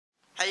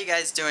you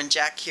guys doing?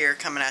 Jack here,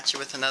 coming at you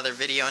with another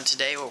video, and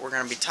today what we're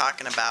going to be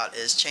talking about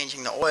is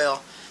changing the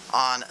oil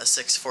on a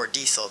 6.4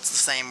 diesel. It's the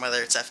same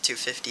whether it's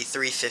F250,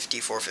 350,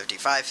 450,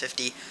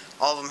 550.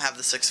 All of them have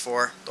the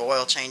 6.4. The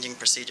oil changing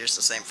procedure is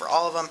the same for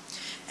all of them,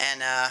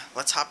 and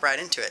let's hop right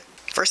into it.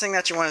 First thing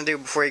that you want to do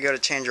before you go to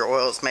change your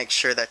oil is make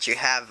sure that you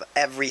have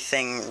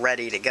everything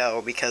ready to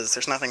go, because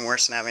there's nothing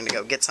worse than having to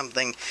go get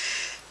something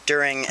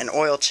during an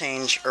oil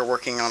change or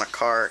working on a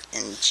car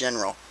in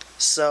general.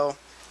 So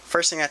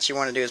first thing that you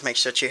want to do is make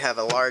sure that you have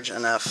a large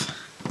enough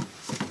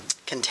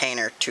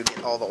container to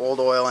get all the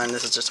old oil in.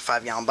 This is just a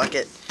 5-gallon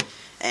bucket,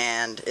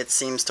 and it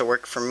seems to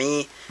work for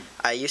me.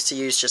 I used to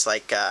use just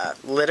like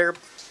litter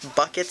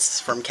buckets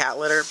from cat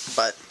litter,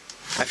 but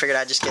I figured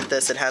I'd just get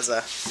this. It has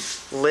a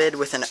lid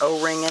with an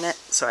O-ring in it,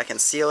 so I can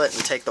seal it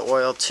and take the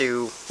oil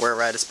to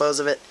wherever I dispose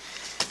of it.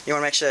 You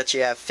want to make sure that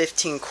you have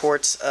 15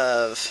 quarts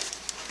of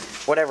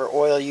whatever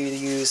oil you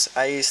use.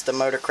 I use the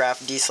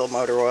Motorcraft diesel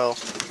motor oil.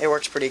 It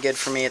works pretty good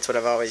for me. It's what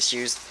I've always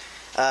used.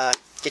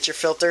 Get your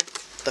filter.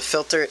 The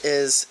filter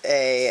is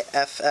a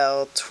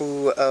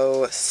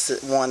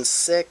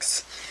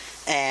FL2016,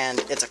 and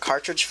it's a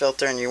cartridge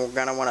filter, and you're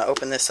going to want to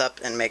open this up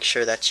and make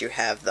sure that you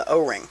have the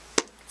O-ring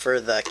for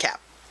the cap.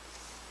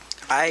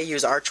 I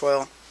use Arch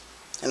Oil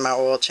in my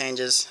oil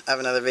changes. I have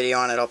another video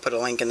on it. I'll put a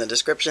link in the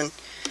description.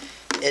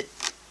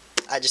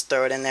 I just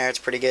throw it in there. It's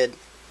pretty good.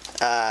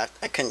 I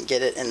couldn't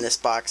get it in this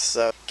box,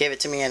 so gave it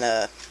to me in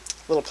a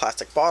little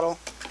plastic bottle.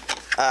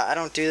 I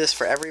don't do this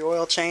for every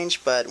oil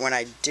change, but when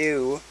I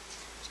do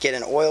get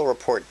an oil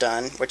report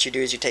done, what you do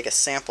is you take a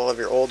sample of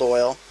your old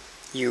oil,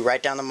 you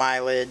write down the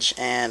mileage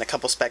and a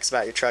couple specs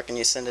about your truck, and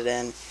you send it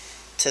in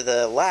to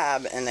the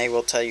lab, and they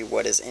will tell you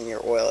what is in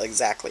your oil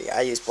exactly.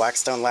 I use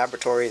Blackstone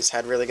Laboratories,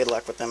 had really good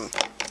luck with them,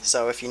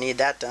 so if you need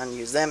that done,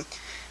 use them.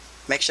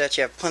 Make sure that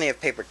you have plenty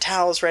of paper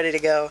towels ready to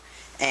go,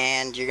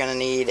 and you're going to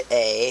need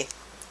a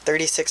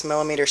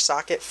 36mm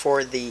socket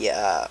for the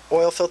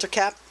oil filter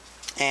cap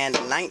and a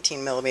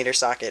 19mm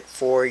socket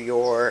for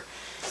your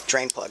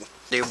drain plug.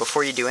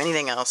 Before you do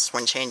anything else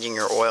when changing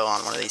your oil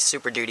on one of these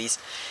Super Duties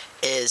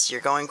is you're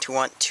going to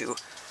want to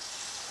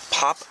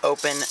pop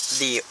open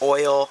the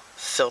oil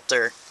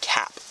filter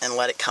cap and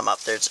let it come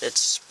up.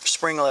 It's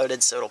spring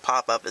loaded, so it'll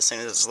pop up as soon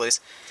as it's loose.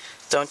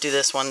 Don't do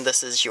this one.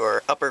 This is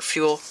your upper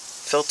fuel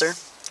filter,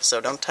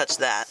 so don't touch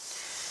that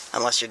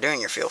unless you're doing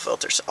your fuel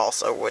filters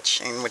also,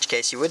 in which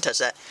case you would touch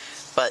that.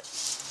 But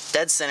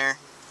dead center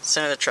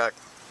of the truck,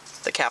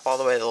 the cap all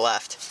the way to the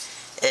left,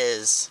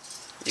 is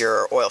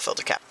your oil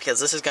filter cap, because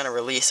this is going to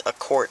release a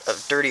quart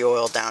of dirty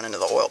oil down into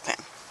the oil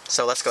pan.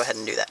 So let's go ahead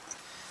and do that.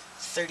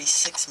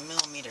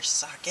 36mm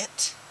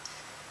socket,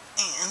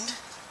 and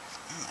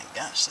oh my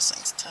gosh, this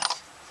thing's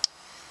tough.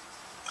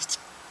 Let's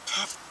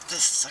pop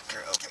this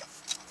sucker open.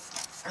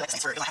 And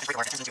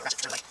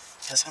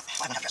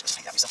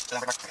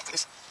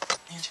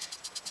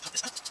put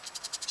this up.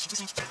 Keep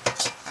this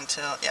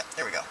until, yeah,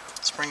 there we go.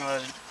 Spring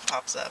loaded,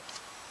 pops up.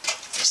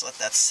 Just let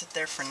that sit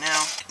there for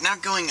now. Now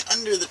going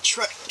under the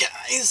truck,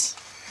 guys.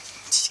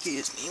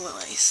 Excuse me while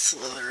I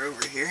slither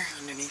over here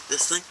underneath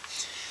this thing.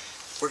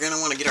 We're going to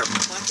want to get our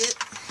bucket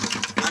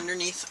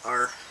underneath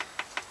our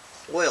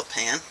oil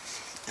pan,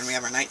 and we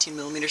have our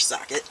 19mm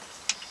socket.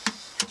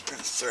 We're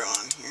going to throw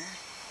on here.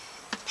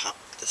 Pop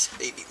this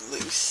baby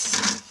loose.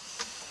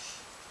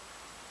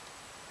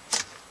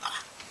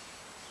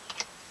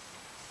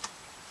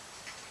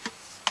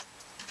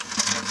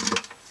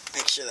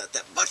 Make sure that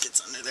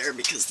bucket's under there,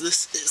 because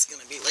this is going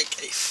to be like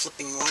a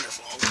flipping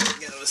waterfall when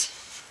it goes.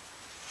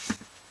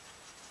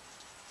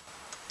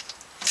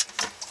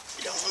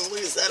 You don't want to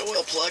lose that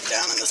oil plug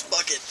down in this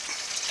bucket.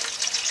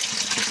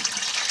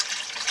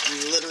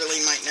 You literally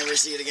might never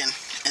see it again.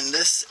 And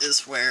this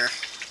is where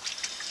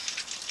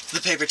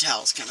the paper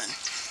towels come in.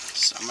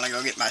 So I'm going to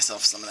go get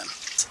myself some of them.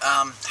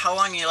 How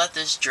long you let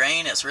this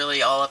drain is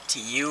really all up to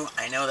you.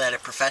 I know that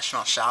at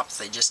professional shops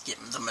they just get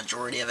the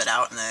majority of it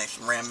out and then they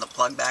ram the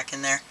plug back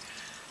in there.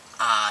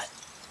 I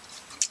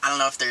don't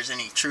know if there's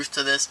any truth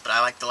to this, but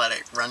I like to let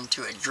it run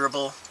to a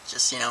dribble.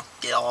 Just, you know,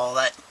 get all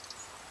that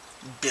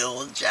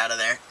bilge out of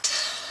there.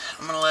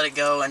 I'm going to let it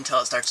go until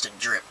it starts to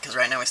drip, because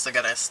right now we still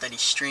got a steady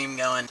stream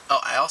going. Oh,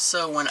 I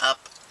also went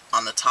up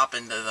on the top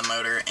end of the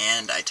motor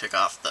and I took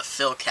off the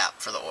fill cap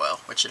for the oil,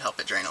 which should help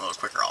it drain a little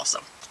quicker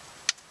also.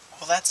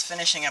 Well, that's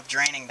finishing up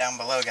draining down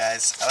below,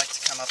 guys. I like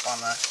to come up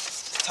on the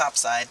top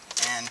side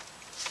and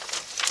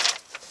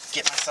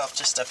get myself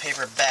just a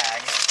paper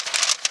bag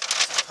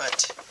to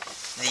put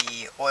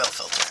the oil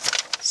filter in.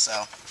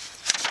 So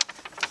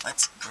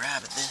let's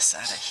grab this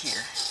out of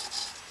here.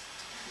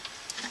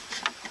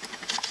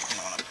 I'm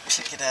going to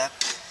pick it up.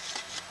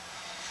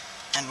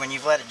 And when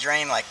you've let it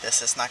drain like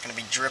this, it's not going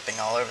to be dripping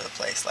all over the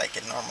place like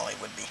it normally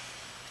would be.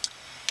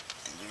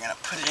 And you're going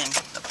to put it in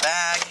the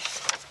bag.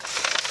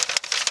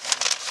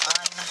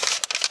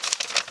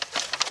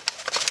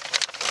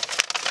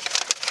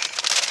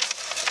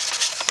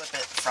 Flip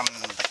it from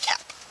the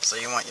cap. So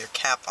you want your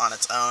cap on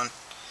its own,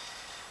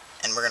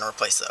 and we're going to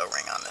replace the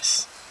O-ring on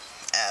this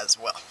as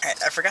well.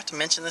 Alright, I forgot to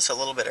mention this a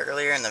little bit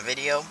earlier in the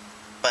video,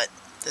 but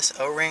this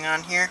O-ring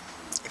on here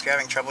if you're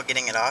having trouble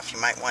getting it off, you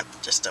might want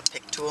just a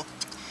pick tool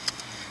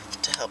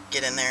to help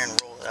get in there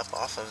and roll it up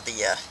off of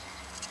the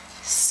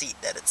seat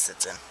that it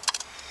sits in.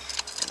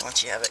 And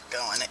once you have it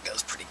going, it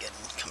goes pretty good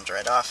and comes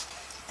right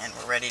off. And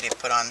we're ready to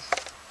put on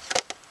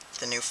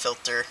the new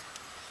filter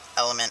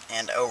element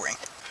and O-ring.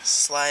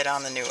 Slide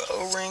on the new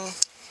O-ring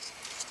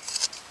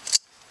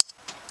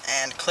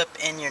and clip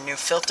in your new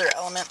filter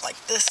element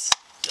like this.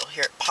 You'll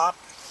hear it pop.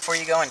 Before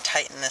you go and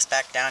tighten this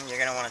back down, you're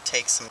going to want to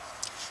take some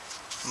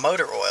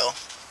motor oil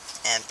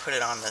and put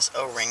it on this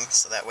O-ring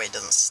so that way it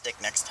doesn't stick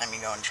next time you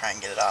go and try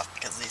and get it off,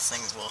 because these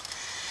things will,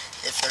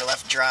 if they're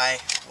left dry,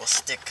 will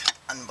stick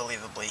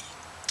unbelievably.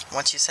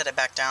 Once you set it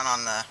back down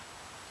on the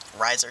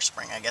riser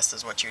spring, I guess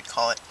is what you would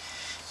call it,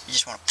 you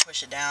just want to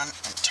push it down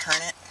and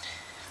turn it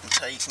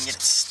until you can get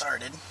it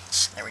started.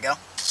 There we go.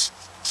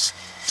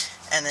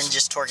 And then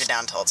just torque it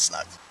down until it's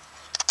snug.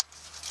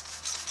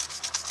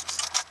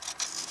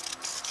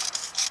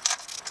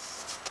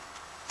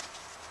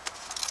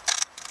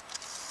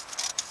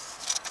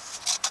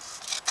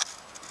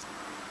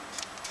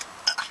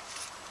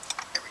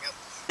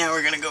 Now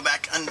we're going to go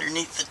back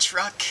underneath the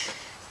truck,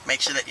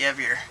 make sure that you have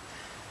your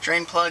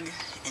drain plug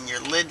and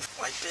your lid.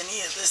 Wipe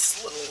any of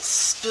this little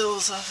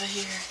spills off of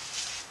here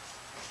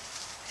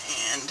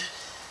and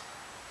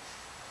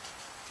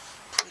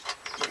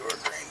put your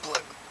drain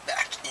plug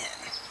back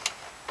in.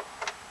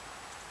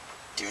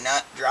 Do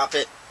not drop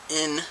it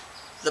in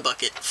the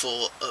bucket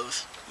full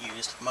of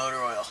used motor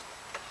oil.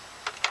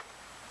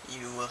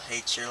 You will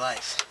hate your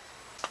life.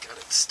 Got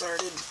it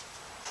started.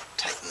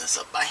 Tighten this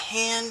up by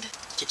hand.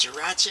 Get your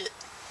ratchet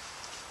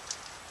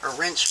or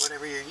wrench,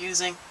 whatever you're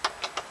using,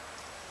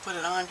 put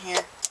it on here,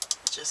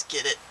 just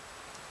get it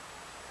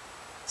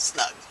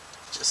snug,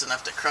 just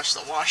enough to crush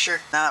the washer.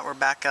 Now that we're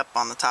back up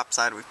on the top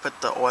side, we've put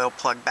the oil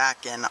plug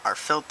back in, our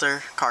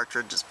filter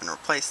cartridge has been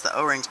replaced, the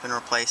O-ring's been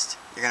replaced.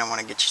 You're going to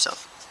want to get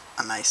yourself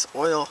a nice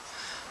oil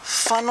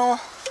funnel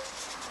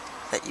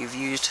that you've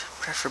used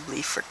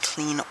preferably for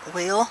clean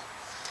oil.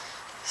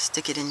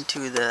 Stick it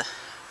into the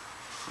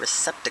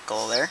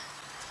receptacle there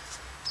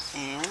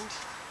and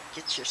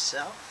get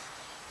yourself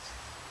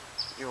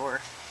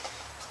your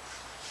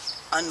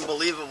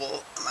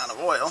unbelievable amount of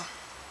oil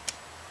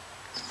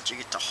that you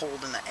get to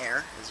hold in the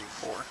air as you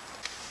pour.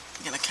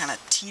 You're going to kind of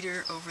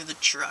teeter over the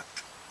truck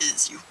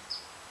as you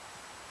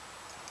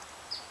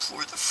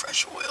pour the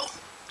fresh oil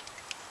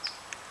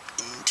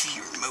into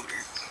your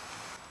motor.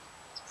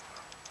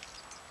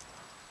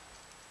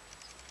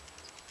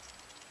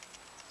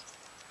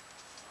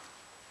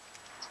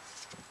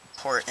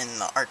 Pour it in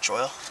the arch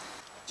oil.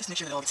 Just make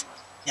sure that it all gets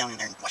down in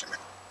there and wash it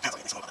everywhere. That's all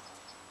you need to know about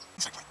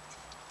it. Start pouring.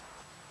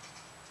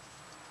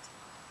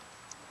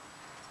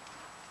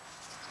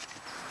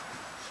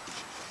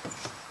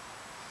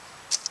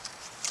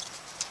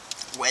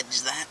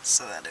 Wedge that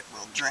so that it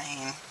will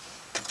drain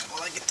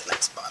while I get the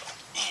next bottle.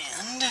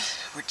 And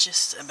we're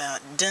just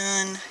about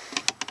done.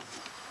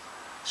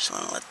 Just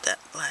want to let that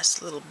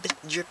last little bit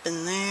drip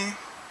in there.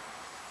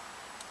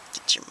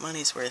 Get your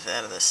money's worth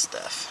out of this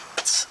stuff.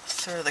 Let's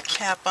throw the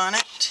cap on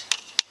it.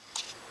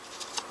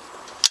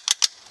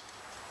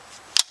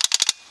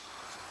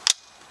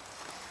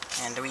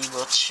 And we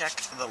will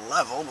check the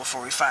level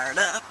before we fire it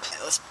up. Okay,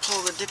 let's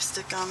pull the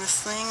dipstick on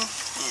this thing,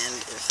 and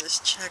if this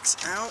checks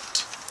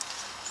out,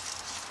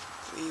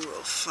 we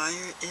will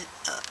fire it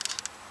up.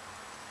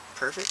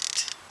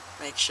 Perfect.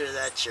 Make sure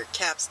that your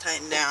cap's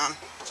tightened down,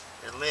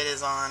 your lid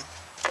is on.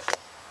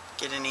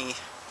 Get any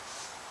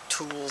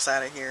tools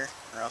out of here,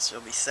 or else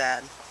you'll be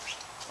sad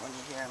when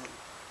you hear them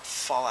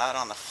fall out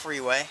on the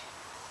freeway.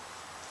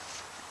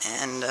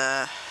 And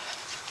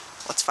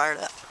let's fire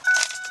it up.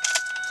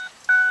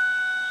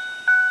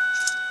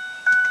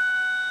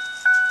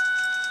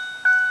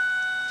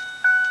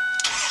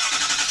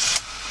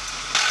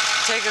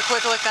 Take a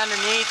quick look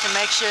underneath and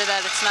make sure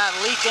that it's not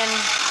leaking.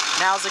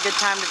 Now's a good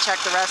time to check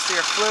the rest of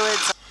your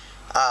fluids.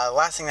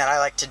 Last thing that I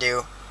like to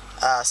do,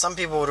 some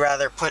people would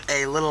rather put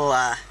a little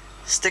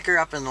sticker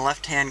up in the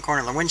left-hand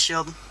corner of the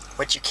windshield,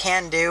 which you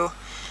can do,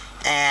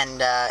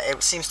 and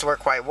it seems to work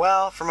quite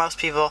well for most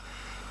people.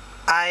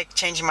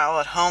 Changing my oil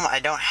at home, I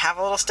don't have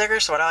a little sticker,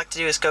 so what I like to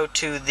do is go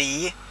to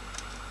the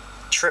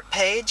trip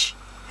page,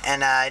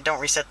 and I don't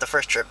reset the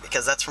first trip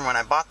because that's from when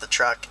I bought the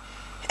truck.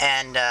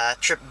 And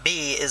trip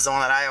B is the one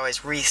that I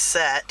always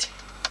reset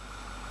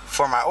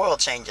for my oil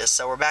changes.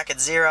 So we're back at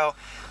 0.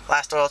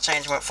 Last oil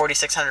change went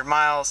 4,600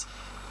 miles.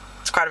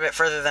 It's quite a bit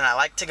further than I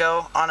like to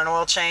go on an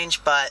oil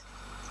change, but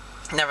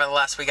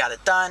nevertheless we got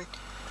it done.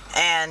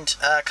 And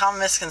a common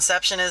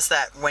misconception is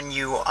that when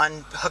you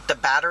unhook the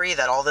battery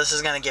that all this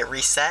is going to get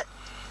reset.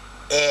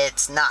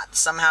 It's not.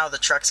 Somehow the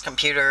truck's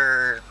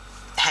computer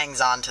hangs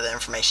on to the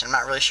information. I'm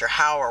not really sure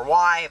how or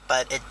why,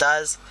 but it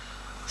does.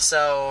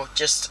 So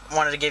just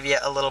wanted to give you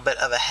a little bit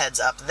of a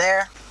heads up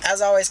there.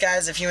 As always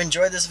guys, if you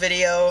enjoyed this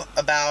video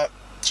about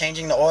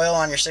changing the oil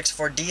on your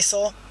 6.4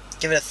 diesel,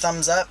 give it a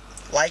thumbs up,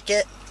 like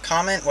it,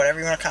 comment, whatever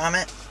you want to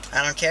comment.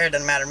 I don't care, it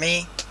doesn't matter to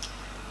me.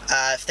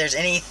 If there's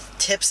any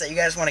tips that you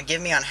guys want to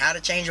give me on how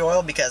to change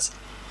oil, because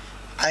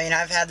I mean,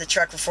 I've had the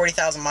truck for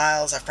 40,000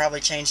 miles. I've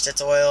probably changed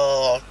its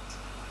oil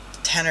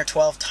 10 or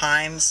 12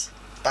 times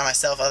by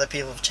myself. Other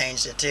people have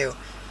changed it too.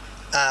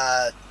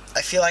 I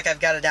feel like I've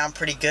got it down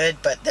pretty good,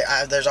 but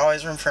there's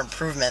always room for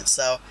improvement.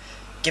 So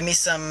give me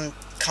some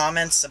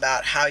comments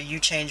about how you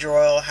change your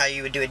oil, how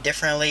you would do it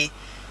differently.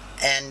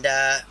 And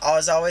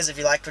as always, if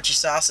you liked what you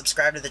saw,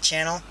 subscribe to the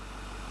channel.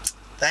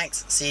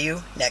 Thanks. See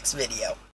you next video.